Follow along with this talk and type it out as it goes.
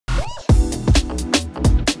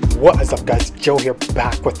What is up guys, Joe here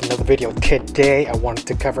back with another video. Today I wanted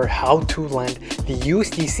to cover how to lend the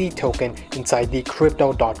USDC token inside the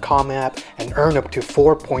Crypto.com app and earn up to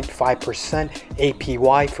 4.5%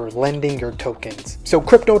 APY for lending your tokens. So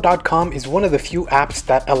Crypto.com is one of the few apps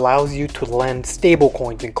that allows you to lend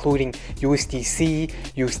stablecoins including USDC,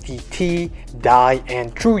 USDT, DAI,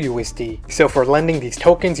 and TrueUSD. So for lending these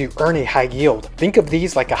tokens you earn a high yield. Think of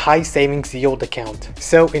these like a high savings yield account.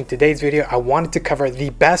 So in today's video I wanted to cover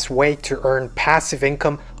the best way to earn passive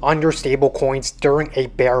income on your stablecoins during a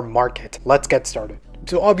bear market. Let's get started.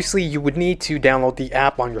 So obviously you would need to download the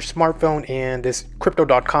app on your smartphone, and this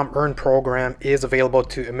Crypto.com Earn program is available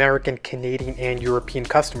to American, Canadian, and European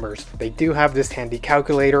customers. They do have this handy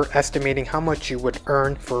calculator estimating how much you would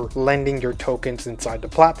earn for lending your tokens inside the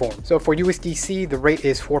platform. So for USDC, the rate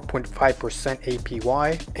is 4.5%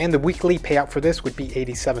 APY, and the weekly payout for this would be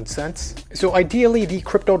 87 cents. So ideally, the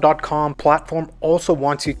Crypto.com platform also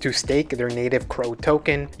wants you to stake their native CRO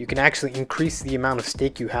token. You can actually increase the amount of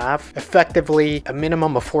stake you have. Effectively, a minimum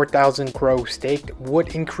of 4,000 CRO staked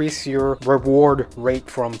would increase your reward rate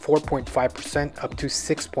from 4.5% up to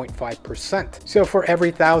 6.5%. So for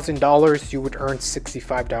every $1,000 you would earn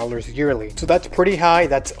 $65 yearly. So that's pretty high.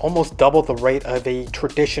 That's almost double the rate of a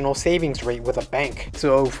traditional savings rate with a bank.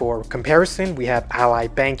 So for comparison, we have Ally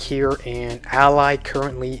Bank here, and Ally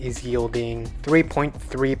currently is yielding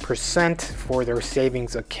 3.3% for their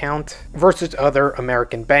savings account versus other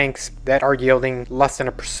American banks that are yielding less than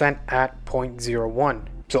 1% at 0.01.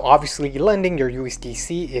 So obviously lending your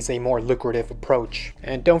USDC is a more lucrative approach.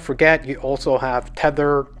 And don't forget, you also have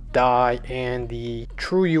Tether, DAI, and the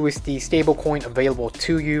TrueUSD stablecoin available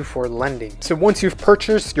to you for lending. So once you've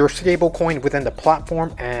purchased your stablecoin within the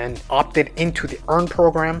platform and opted into the Earn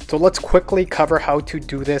program, so let's quickly cover how to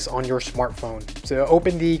do this on your smartphone. So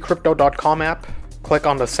open the Crypto.com app, click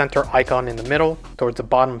on the center icon in the middle towards the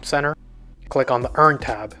bottom center, click on the Earn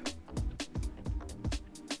tab.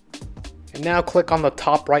 And now click on the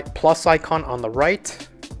top right plus icon on the right,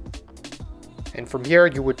 and from here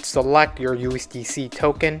you would select your USDC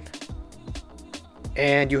token,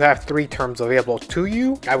 and you have 3 terms available to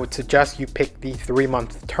you. I would suggest you pick the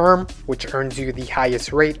 3-month term, which earns you the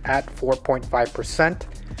highest rate at 4.5%,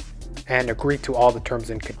 and agree to all the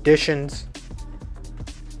terms and conditions.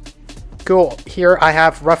 Cool. Here I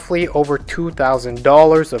have roughly over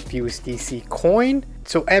 $2,000 of USDC coin.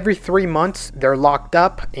 So every 3 months they're locked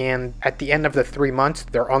up, and at the end of the 3 months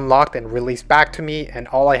they're unlocked and released back to me, and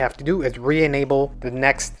all I have to do is re-enable the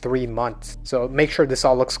next 3 months. So make sure this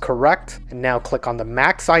all looks correct, and now click on the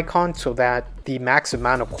max icon so that the max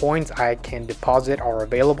amount of coins I can deposit are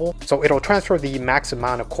available. So it'll transfer the max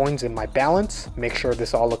amount of coins in my balance. Make sure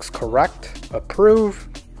this all looks correct. Approve.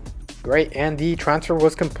 Great, and the transfer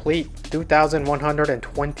was complete.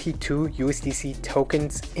 2,122 USDC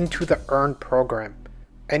tokens into the Earn program.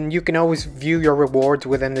 And you can always view your rewards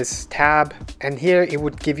within this tab, and here it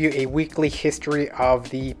would give you a weekly history of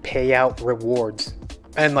the payout rewards.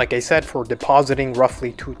 And like I said, for depositing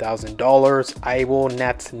roughly $2,000, I will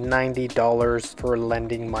net $90 for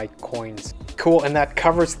lending my coins. Cool, and that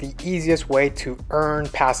covers the easiest way to earn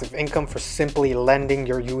passive income for simply lending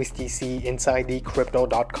your USDC inside the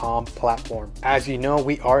Crypto.com platform. As you know,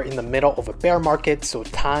 we are in the middle of a bear market, so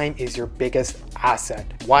time is your biggest asset.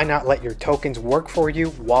 Why not let your tokens work for you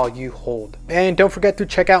while you hold? And don't forget to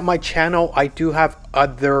check out my channel. I do have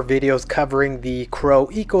other videos covering the CRO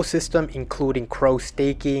ecosystem, including CRO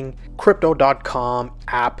staking, Crypto.com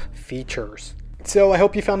app features. So I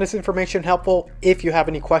hope you found this information helpful. If you have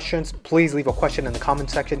any questions, please leave a question in the comment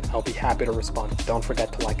section. I'll be happy to respond. Don't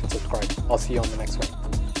forget to like and subscribe. I'll see you on the next one.